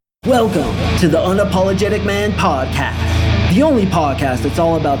Welcome to the Unapologetic Man Podcast, the only podcast that's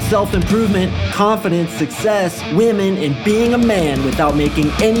all about self-improvement, confidence, success, women, and being a man without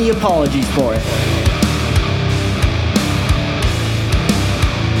making any apologies for it.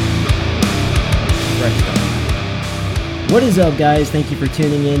 What is up, guys? Thank you for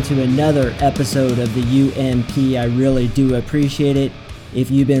tuning in to another episode of the UMP. I really do appreciate it. If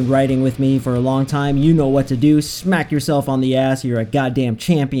you've been writing with me for a long time, you know what to do. Smack yourself on the ass. You're a goddamn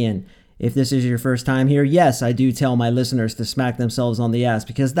champion. If this is your first time here, yes, I do tell my listeners to smack themselves on the ass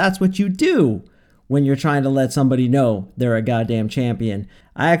because that's what you do when you're trying to let somebody know they're a goddamn champion.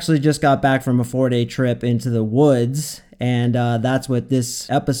 I actually just got back from a 4-day trip into the woods, and that's what this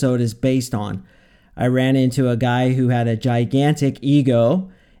episode is based on. I ran into a guy who had a gigantic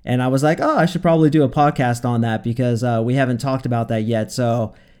ego, and I was like, I should probably do a podcast on that because we haven't talked about that yet.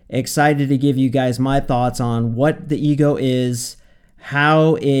 So excited to give you guys my thoughts on what the ego is,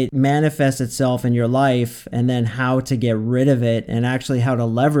 how it manifests itself in your life, and then how to get rid of it and actually how to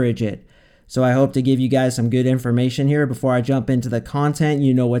leverage it. So I hope to give you guys some good information here. Before I jump into the content,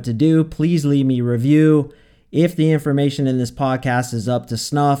 you know what to do. Please leave me a review. If the information in this podcast is up to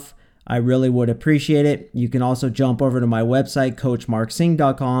snuff, I really would appreciate it. You can also jump over to my website,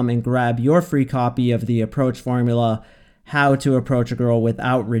 coachmarksing.com, and grab your free copy of the approach formula, how to approach a girl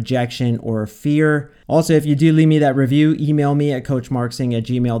without rejection or fear. Also, if you do leave me that review, email me at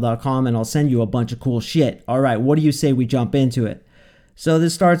coachmarksing@gmail.com and I'll send you a bunch of cool shit. All right, what do you say we jump into it? So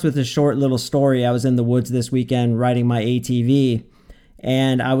this starts with a short little story. I was in the woods this weekend riding my ATV,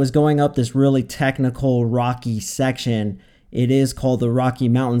 and I was going up this really technical, rocky section. It is called the Rocky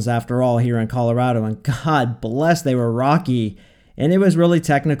Mountains after all here in Colorado, and God bless they were rocky. And it was really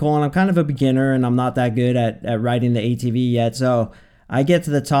technical, and I'm kind of a beginner, and I'm not that good at riding the ATV yet. So I get to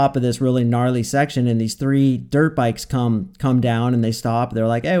the top of this really gnarly section, and these 3 dirt bikes come down, and they stop. They're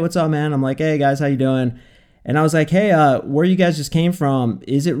like, "Hey, what's up, man?" I'm like, "Hey, guys, how you doing?" And I was like, "Hey, where you guys just came from,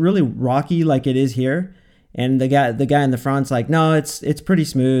 is it really rocky like it is here?" And the guy in the front's like, "No, it's pretty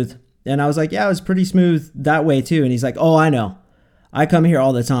smooth." And I was like, "Yeah, it was pretty smooth that way too." And he's like, "Oh, I know. I come here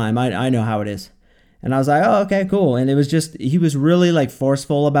all the time. I know how it is." And I was like, "Oh, okay, cool." And it was just, he was really like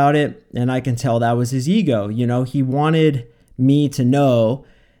forceful about it. And I can tell that was his ego. You know, he wanted me to know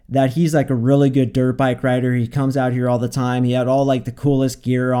that he's like a really good dirt bike rider. He comes out here all the time. He had all like the coolest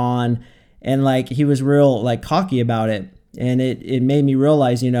gear on. And like, he was real like cocky about it. And it made me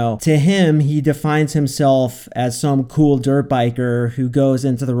realize, you know, to him, he defines himself as some cool dirt biker who goes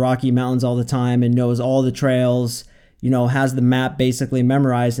into the Rocky Mountains all the time and knows all the trails, you know, has the map basically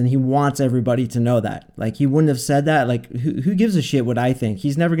memorized, and he wants everybody to know that. Like, he wouldn't have said that. Like, who gives a shit what I think?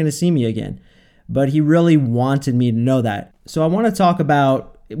 He's never going to see me again. But he really wanted me to know that. So I want to talk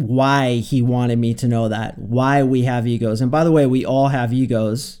about why he wanted me to know that, why we have egos. And by the way, we all have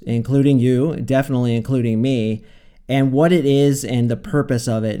egos, including you, definitely including me, and what it is and the purpose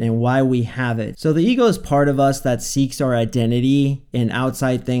of it and why we have it. So the ego is part of us that seeks our identity in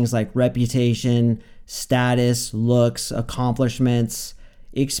outside things like reputation, status, looks, accomplishments,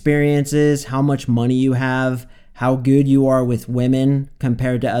 experiences, how much money you have, how good you are with women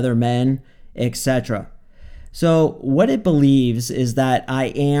compared to other men, etc. So what it believes is that I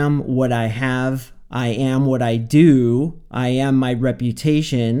am what I have, I am what I do, I am my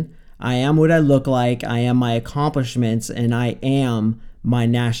reputation, I am what I look like, I am my accomplishments, and I am my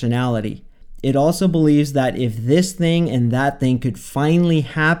nationality. It also believes that if this thing and that thing could finally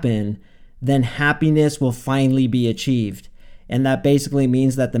happen, then happiness will finally be achieved. And that basically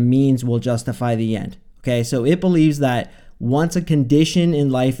means that the means will justify the end. Okay, so it believes that once a condition in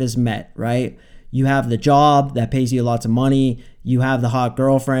life is met, right? You have the job that pays you lots of money, you have the hot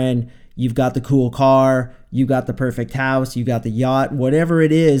girlfriend, you've got the cool car, you got the perfect house, you got the yacht, whatever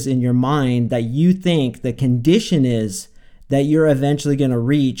it is in your mind that you think the condition is that you're eventually going to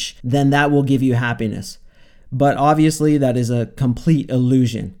reach, then that will give you happiness. But obviously that is a complete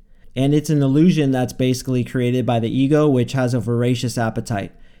illusion. And it's an illusion that's basically created by the ego, which has a voracious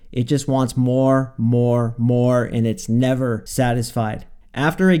appetite. It just wants more, and it's never satisfied.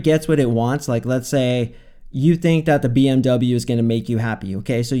 After it gets what it wants, like let's say you think that the BMW is going to make you happy.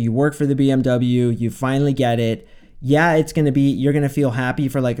 Okay, so you work for the BMW, you finally get it. Yeah, you're going to feel happy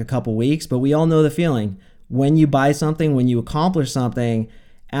for like a couple weeks, but we all know the feeling. When you buy something, when you accomplish something,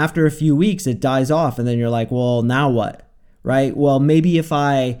 after a few weeks, it dies off. And then you're like, well, now what? Right? Well, maybe if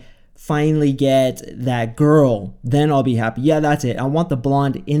I finally get that girl, then I'll be happy. Yeah, that's it. I want the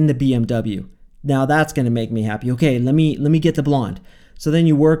blonde in the BMW. Now that's going to make me happy. Okay, let me get the blonde. So then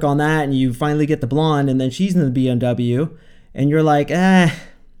you work on that and you finally get the blonde, and then she's in the BMW and you're like, that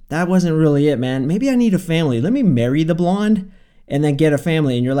wasn't really it, man. Maybe I need a family. Let me marry the blonde and then get a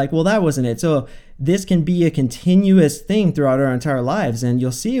family. And you're like, well, that wasn't it. So this can be a continuous thing throughout our entire lives. And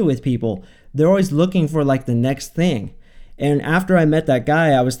you'll see it with people. They're always looking for like the next thing. And after I met that guy,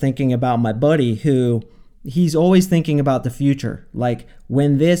 I was thinking about my buddy who he's always thinking about the future. Like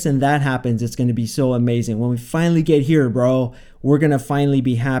when this and that happens, it's going to be so amazing. When we finally get here, bro, we're going to finally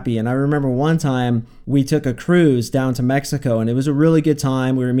be happy. And I remember one time we took a cruise down to Mexico and it was a really good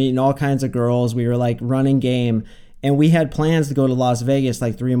time. We were meeting all kinds of girls. We were like running game and we had plans to go to Las Vegas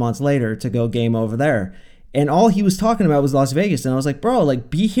like 3 months later to go game over there. And all he was talking about was Las Vegas. And I was like, bro,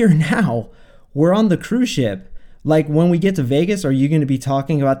 like be here now. We're on the cruise ship. Like when we get to Vegas, are you going to be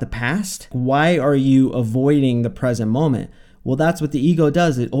talking about the past? Why are you avoiding the present moment? Well, that's what the ego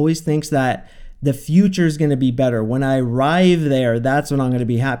does. It always thinks that the future is going to be better. When I arrive there, that's when I'm going to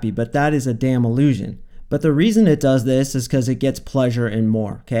be happy. But that is a damn illusion. But the reason it does this is because it gets pleasure in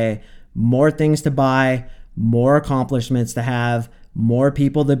more, okay? More things to buy, more accomplishments to have, more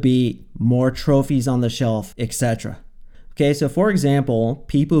people to beat, more trophies on the shelf, etc. Okay, so for example,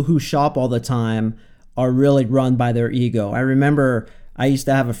 people who shop all the time are really run by their ego. I remember I used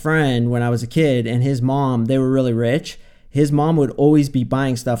to have a friend when I was a kid and his mom, they were really rich. His mom would always be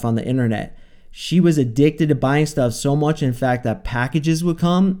buying stuff on the internet. She was addicted to buying stuff so much, in fact, that packages would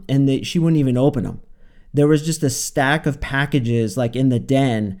come and she wouldn't even open them. There was just a stack of packages like in the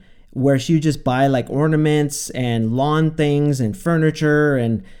den where she would just buy like ornaments and lawn things and furniture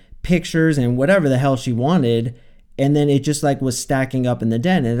and pictures and whatever the hell she wanted. And then it just like was stacking up in the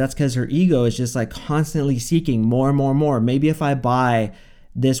den. And that's because her ego is just like constantly seeking more and more and more. Maybe if I buy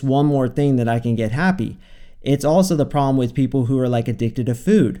this one more thing that I can get happy. It's also the problem with people who are like addicted to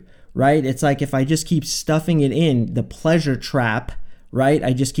food, right? It's like if I just keep stuffing it in, the pleasure trap, right?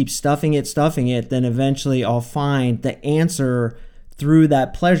 I just keep stuffing it, then eventually I'll find the answer through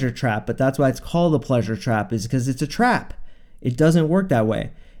that pleasure trap. But that's why it's called a pleasure trap, is because it's a trap. It doesn't work that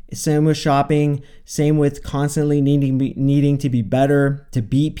way. Same with shopping, same with constantly needing to be better, to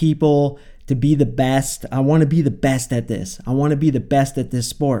beat people, to be the best. I want to be the best at this. I want to be the best at this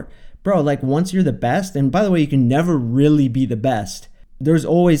sport. Bro, like once you're the best, and by the way, you can never really be the best. There's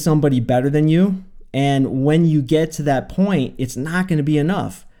always somebody better than you. And when you get to that point, it's not going to be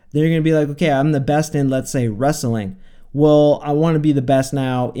enough. They're going to be like, okay, I'm the best in, let's say, wrestling. Well, I want to be the best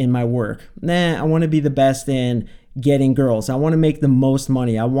now in my work. I want to be the best in getting girls. I want to make the most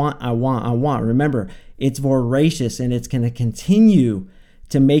money. I want. Remember, it's voracious and it's going to continue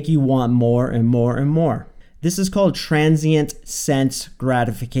to make you want more and more and more. This is called transient sense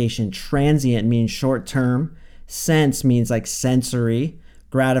gratification. Transient means short term. Sense means like sensory.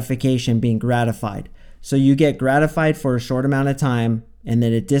 Gratification being gratified. So you get gratified for a short amount of time and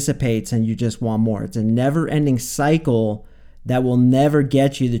then it dissipates and you just want more. It's a never ending cycle that will never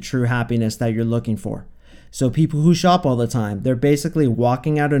get you the true happiness that you're looking for. So people who shop all the time, they're basically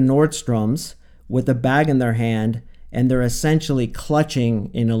walking out of Nordstrom's with a bag in their hand and they're essentially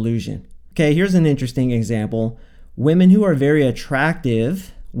clutching an illusion. Okay, here's an interesting example. Women who are very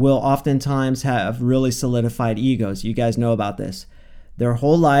attractive will oftentimes have really solidified egos. You guys know about this. Their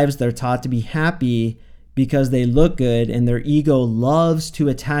whole lives, they're taught to be happy because they look good and their ego loves to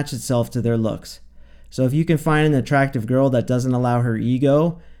attach itself to their looks. So if you can find an attractive girl that doesn't allow her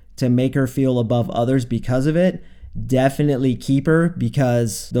ego to make her feel above others because of it, definitely keep her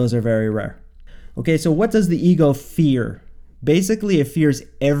because those are very rare. Okay, so what does the ego fear? Basically, it fears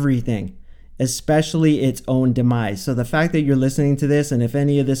everything, especially its own demise. So the fact that you're listening to this, and if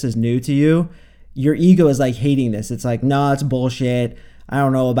any of this is new to you, your ego is like hating this. It's like, no, it's bullshit. I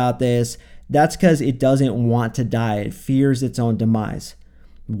don't know about this. That's because it doesn't want to die. It fears its own demise.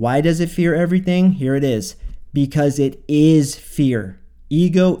 Why does it fear everything? Here it is. Because it is fear.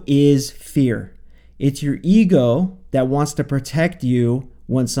 Ego is fear. It's your ego that wants to protect you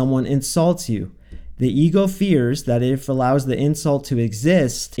when someone insults you. The ego fears that if it allows the insult to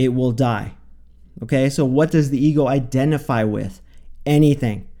exist, it will die. Okay, so what does the ego identify with?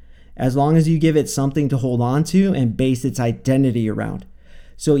 Anything. As long as you give it something to hold on to and base its identity around.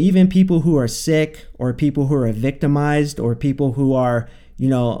 So even people who are sick or people who are victimized or people who are,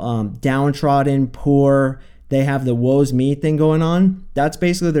 downtrodden, poor, they have the woe's me thing going on. That's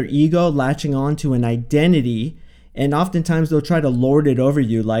basically their ego latching on to an identity. And oftentimes they'll try to lord it over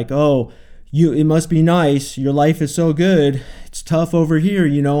you like, oh, it must be nice. Your life is so good. It's tough over here,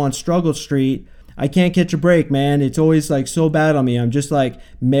 on Struggle Street. I can't catch a break, man. It's always like so bad on me. I'm just like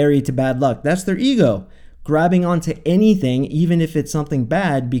married to bad luck. That's their ego grabbing onto anything, even if it's something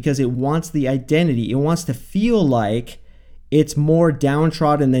bad, because it wants the identity. It wants to feel like it's more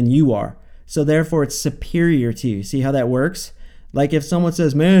downtrodden than you are. So therefore it's superior to you. See how that works? Like if someone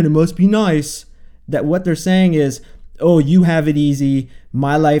says, man, it must be nice, that what they're saying is, oh, you have it easy.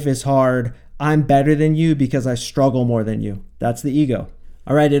 My life is hard. I'm better than you because I struggle more than you. That's the ego.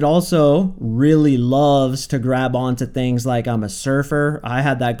 All right. It also really loves to grab onto things like I'm a surfer. I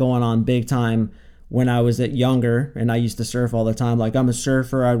had that going on big time when I was younger, and I used to surf all the time. Like, I'm a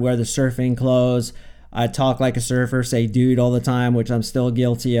surfer. I'd wear the surfing clothes. I'd talk like a surfer, say dude all the time, which I'm still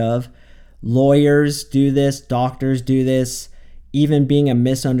guilty of. Lawyers do this. Doctors do this. Even being a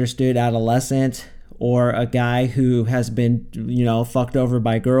misunderstood adolescent or a guy who has been, fucked over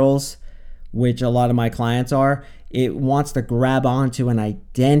by girls, which a lot of my clients are, it wants to grab onto an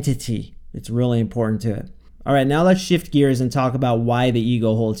identity. It's really important to it. All right, now let's shift gears and talk about why the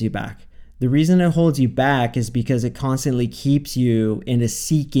ego holds you back. The reason it holds you back is because it constantly keeps you in a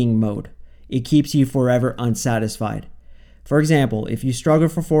seeking mode. It keeps you forever unsatisfied. For example, if you struggle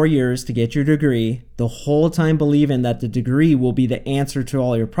for 4 years to get your degree, the whole time believing that the degree will be the answer to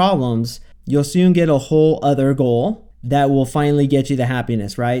all your problems, you'll soon get a whole other goal that will finally get you the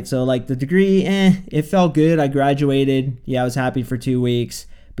happiness, right? So like the degree, it felt good. I graduated. Yeah, I was happy for 2 weeks.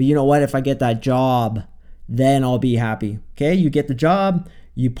 But you know what? If I get that job, then I'll be happy. Okay, you get the job,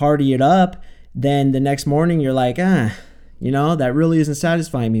 you party it up, then the next morning you're like, that really isn't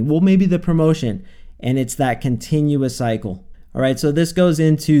satisfying me. Well, maybe the promotion. And it's that continuous cycle. All right, so this goes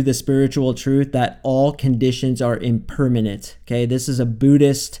into the spiritual truth that all conditions are impermanent. Okay, this is a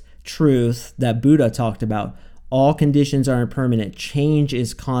Buddhist truth that Buddha talked about. All conditions are impermanent. Change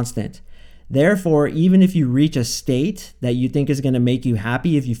is constant. Therefore, even if you reach a state that you think is going to make you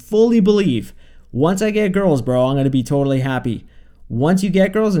happy, if you fully believe, once I get girls, bro, I'm going to be totally happy. Once you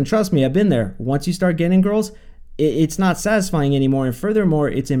get girls, and trust me, I've been there. Once you start getting girls, it's not satisfying anymore. And furthermore,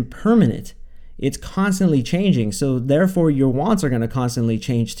 it's impermanent. It's constantly changing. So therefore, your wants are going to constantly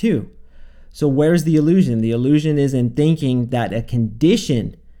change too. So where's the illusion? The illusion is in thinking that a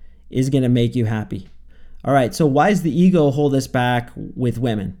condition is going to make you happy. All right, so why does the ego hold us back with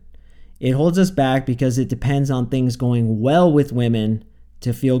women? It holds us back because it depends on things going well with women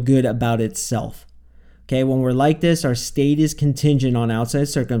to feel good about itself. Okay, when we're like this, our state is contingent on outside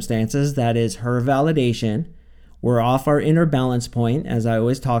circumstances. That is her validation. We're off our inner balance point, as I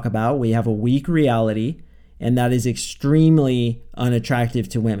always talk about. We have a weak reality, and that is extremely unattractive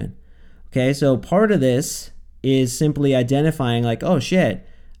to women. Okay, so part of this is simply identifying like, oh shit,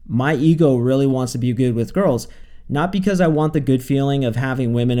 my ego really wants to be good with girls. Not because I want the good feeling of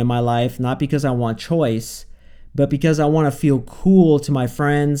having women in my life, not because I want choice, but because I want to feel cool to my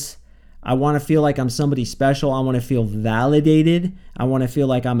friends. I want to feel like I'm somebody special. I want to feel validated. I want to feel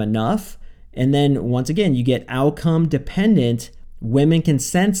like I'm enough. And then once again, you get outcome dependent. Women can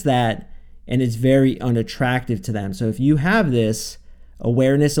sense that, and it's very unattractive to them. So if you have this,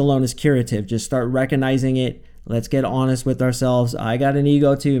 awareness alone is curative. Just start recognizing it. Let's get honest with ourselves. I got an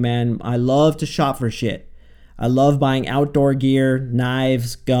ego too, man. I love to shop for shit. I love buying outdoor gear,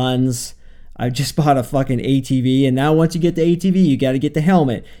 knives, guns. I just bought a fucking ATV, and now once you get the ATV, you got to get the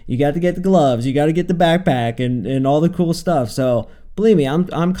helmet, you got to get the gloves, you got to get the backpack, and all the cool stuff. So believe me,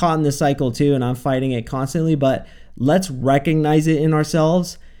 I'm caught in this cycle too, and I'm fighting it constantly. But let's recognize it in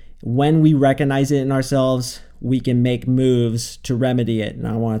ourselves. When we recognize it in ourselves, we can make moves to remedy it. And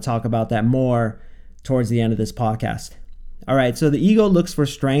I want to talk about that more towards the end of this podcast. All right, so the ego looks for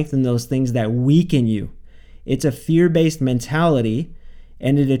strength in those things that weaken you. It's a fear-based mentality,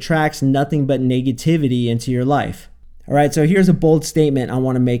 and it attracts nothing but negativity into your life. All right, so here's a bold statement I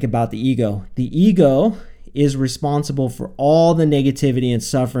want to make about the ego. The ego is responsible for all the negativity and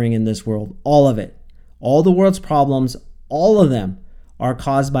suffering in this world, all of it. All the world's problems, all of them are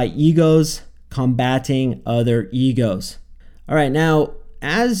caused by egos combating other egos. All right, now,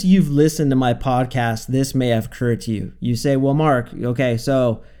 as you've listened to my podcast, this may have occurred to you. You say, well, Mark, okay,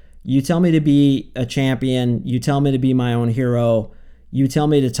 so you tell me to be a champion. You tell me to be my own hero. You tell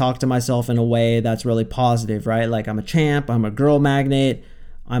me to talk to myself in a way that's really positive, right? Like I'm a champ, I'm a girl magnet,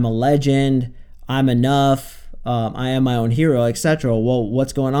 I'm a legend, I'm enough, I am my own hero, etc. Well,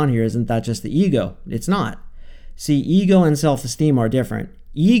 what's going on here? Isn't that just the ego? It's not. See, ego and self-esteem are different.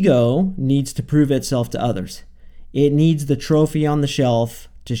 Ego needs to prove itself to others. It needs the trophy on the shelf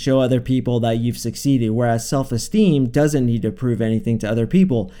to show other people that you've succeeded, whereas self-esteem doesn't need to prove anything to other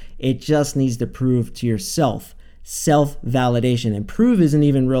people. It just needs to prove to yourself. Self-validation. And prove isn't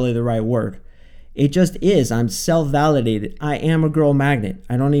even really the right word. It just is. I'm self-validated. I am a girl magnet.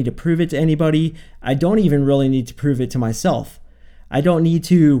 I don't need to prove it to anybody. I don't even really need to prove it to myself. I don't need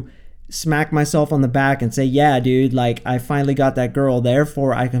to smack myself on the back and say, yeah, dude, like I finally got that girl,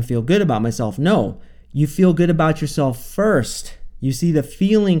 therefore I can feel good about myself. No, you feel good about yourself first. You see, the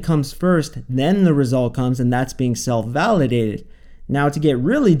feeling comes first, then the result comes, and that's being self-validated. Now, to get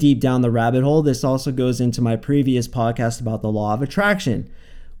really deep down the rabbit hole, this also goes into my previous podcast about the law of attraction.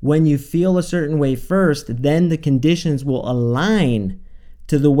 When you feel a certain way first, then the conditions will align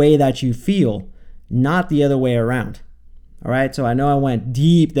to the way that you feel, not the other way around. All right, so I know I went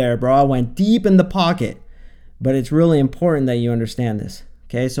deep there, bro. I went deep in the pocket, but it's really important that you understand this.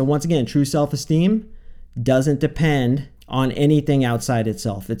 Okay, so once again, true self-esteem doesn't depend on anything outside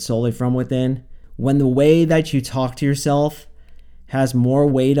itself. It's solely from within. When the way that you talk to yourself has more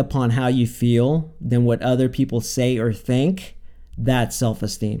weight upon how you feel than what other people say or think, that's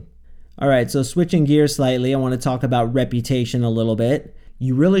self-esteem. All right, so switching gears slightly, I want to talk about reputation a little bit.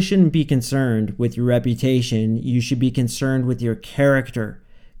 You really shouldn't be concerned with your reputation. You should be concerned with your character,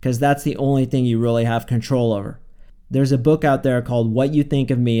 because that's the only thing you really have control over. There's a book out there called What You Think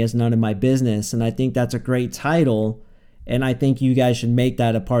of Me Is None of My Business, and I think that's a great title, and I think you guys should make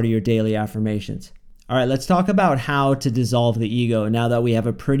that a part of your daily affirmations. All right, let's talk about how to dissolve the ego now that we have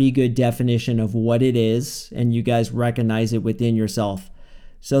a pretty good definition of what it is and you guys recognize it within yourself.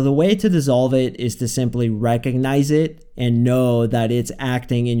 So the way to dissolve it is to simply recognize it and know that it's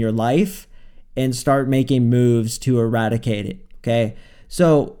acting in your life and start making moves to eradicate it, okay?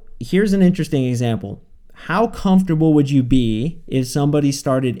 So here's an interesting example. How comfortable would you be if somebody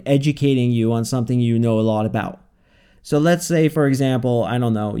started educating you on something you know a lot about? So let's say, for example, I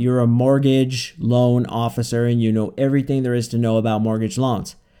don't know, you're a mortgage loan officer and you know everything there is to know about mortgage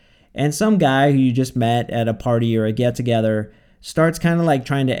loans. And some guy who you just met at a party or a get together starts kind of like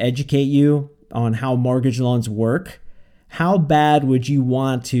trying to educate you on how mortgage loans work. How bad would you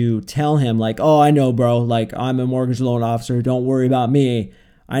want to tell him like, oh, I know, bro, like I'm a mortgage loan officer. Don't worry about me.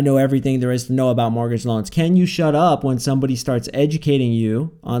 I know everything there is to know about mortgage loans. Can you shut up when somebody starts educating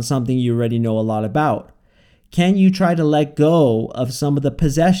you on something you already know a lot about? Can you try to let go of some of the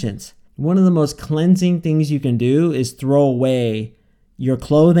possessions? One of the most cleansing things you can do is throw away your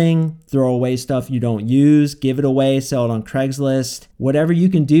clothing, throw away stuff you don't use, give it away, sell it on Craigslist, whatever you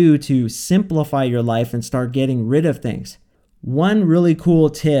can do to simplify your life and start getting rid of things. One really cool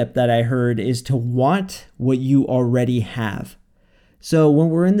tip that I heard is to want what you already have. So when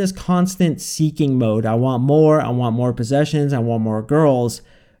we're in this constant seeking mode, I want more possessions, I want more girls,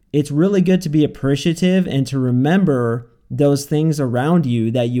 it's really good to be appreciative and to remember those things around you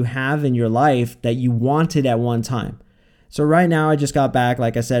that you have in your life that you wanted at one time. So right now I just got back,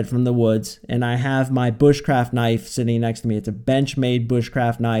 like I said, from the woods, and I have my bushcraft knife sitting next to me. It's a bench-made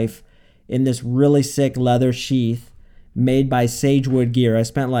bushcraft knife in this really sick leather sheath made by Sagewood Gear. I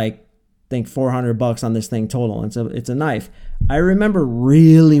spent like, I think $400 on this thing total. It's a knife. I remember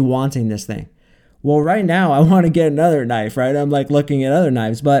really wanting this thing. Well, right now I want to get another knife, right? I'm like looking at other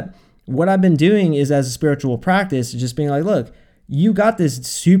knives, but what I've been doing is as a spiritual practice, just being like, look, you got this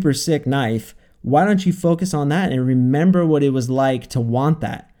super sick knife. Why don't you focus on that and remember what it was like to want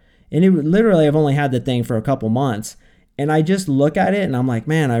that? And it literally, I've only had the thing for a couple months, and I just look at it and I'm like,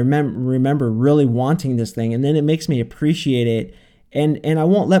 man, I remember really wanting this thing, and then it makes me appreciate it, and I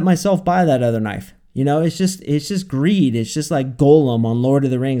won't let myself buy that other knife. You know, it's just greed. It's just like Gollum on Lord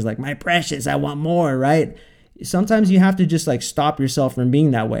of the Rings, like, my precious, I want more, right? Sometimes you have to just like stop yourself from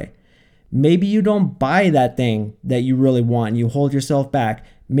being that way. Maybe you don't buy that thing that you really want and you hold yourself back.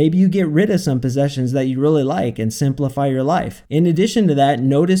 Maybe you get rid of some possessions that you really like and simplify your life. In addition to that,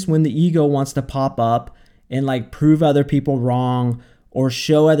 notice when the ego wants to pop up and like prove other people wrong or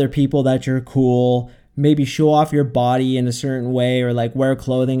show other people that you're cool. Maybe show off your body in a certain way or like wear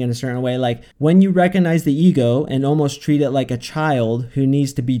clothing in a certain way. Like when you recognize the ego and almost treat it like a child who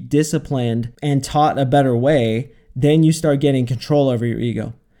needs to be disciplined and taught a better way, then you start getting control over your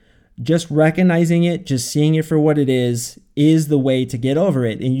ego. Just recognizing it, just seeing it for what it is the way to get over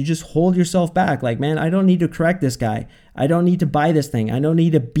it. And you just hold yourself back. Like, man, I don't need to correct this guy. I don't need to buy this thing. I don't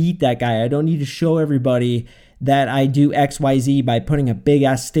need to beat that guy. I don't need to show everybody that I do XYZ by putting a big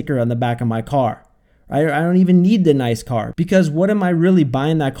ass sticker on the back of my car. I don't even need the nice car, because what am I really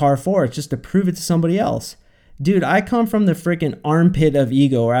buying that car for? It's just to prove it to somebody else. Dude, I come from the freaking armpit of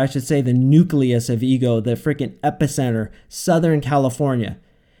ego, or I should say the nucleus of ego, the freaking epicenter, Southern California.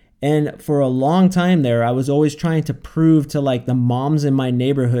 And for a long time there, I was always trying to prove to like the moms in my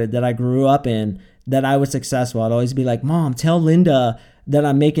neighborhood that I grew up in that I was successful. I'd always be like, Mom, tell Linda that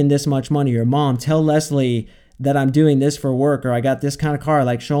I'm making this much money, or Mom, tell Leslie that I'm doing this for work, or I got this kind of car,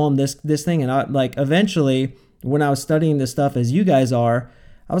 like show them this thing. And I like eventually when I was studying this stuff as you guys are,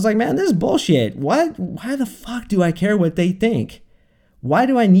 I was like, man, this is bullshit. Why the fuck do I care what they think? Why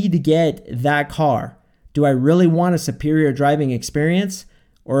do I need to get that car? Do I really want a superior driving experience?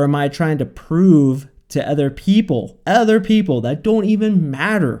 Or am I trying to prove to other people that don't even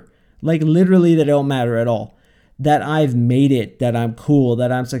matter? Like literally they don't matter at all, that I've made it, that I'm cool,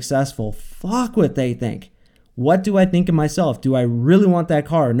 that I'm successful. Fuck what they think. What do I think of myself? Do I really want that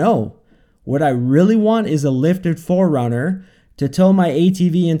car? No. What I really want is a lifted 4Runner to tow my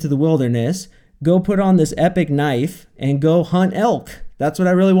ATV into the wilderness, go put on this epic knife, and go hunt elk. That's what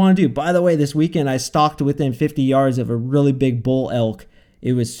I really want to do. By the way, this weekend I stalked within 50 yards of a really big bull elk.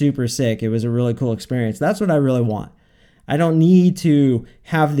 It was super sick. It was a really cool experience. That's what I really want. I don't need to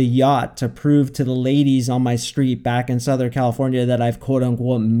have the yacht to prove to the ladies on my street back in Southern California that I've quote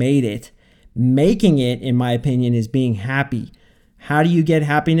unquote made it. Making it, in my opinion, is being happy. How do you get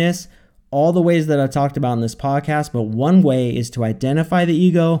happiness? All the ways that I've talked about in this podcast, but one way is to identify the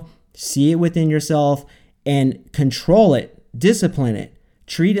ego, see it within yourself, and control it, discipline it.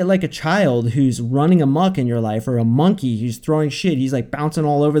 Treat it like a child who's running amok in your life, or a monkey who's throwing shit. He's like bouncing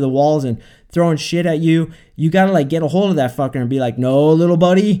all over the walls and throwing shit at you. You gotta like get a hold of that fucker and be like, no, little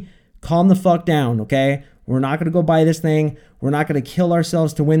buddy, calm the fuck down, okay? We're not gonna go buy this thing. We're not gonna kill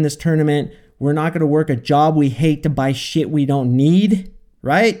ourselves to win this tournament. We're not gonna work a job we hate to buy shit we don't need,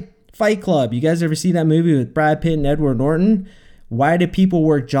 right? Fight Club. You guys ever see that movie with Brad Pitt and Edward Norton? Why do people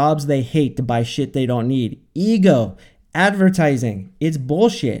work jobs they hate to buy shit they don't need? Ego. Advertising. It's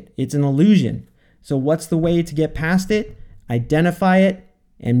bullshit. It's an illusion. So what's the way to get past it? Identify it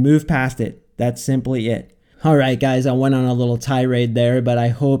and move past it. That's simply it. All right, guys, I went on a little tirade there, but I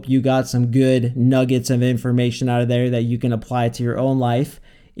hope you got some good nuggets of information out of there that you can apply to your own life.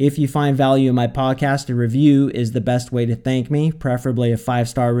 If you find value in my podcast, a review is the best way to thank me, preferably a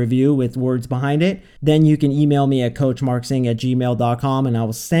 5-star review with words behind it. Then you can email me at coachmarksing@gmail.com and I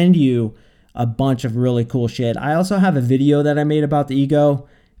will send you a bunch of really cool shit. I also have a video that I made about the ego.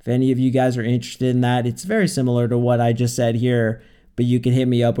 If any of you guys are interested in that, it's very similar to what I just said here, but you can hit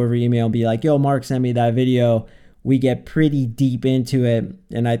me up over email and be like, yo, Mark, send me that video. We get pretty deep into it,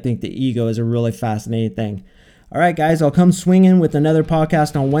 and I think the ego is a really fascinating thing. All right, guys, I'll come swinging with another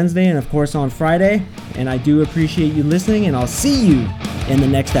podcast on Wednesday and, of course, on Friday, and I do appreciate you listening, and I'll see you in the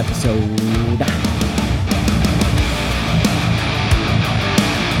next episode.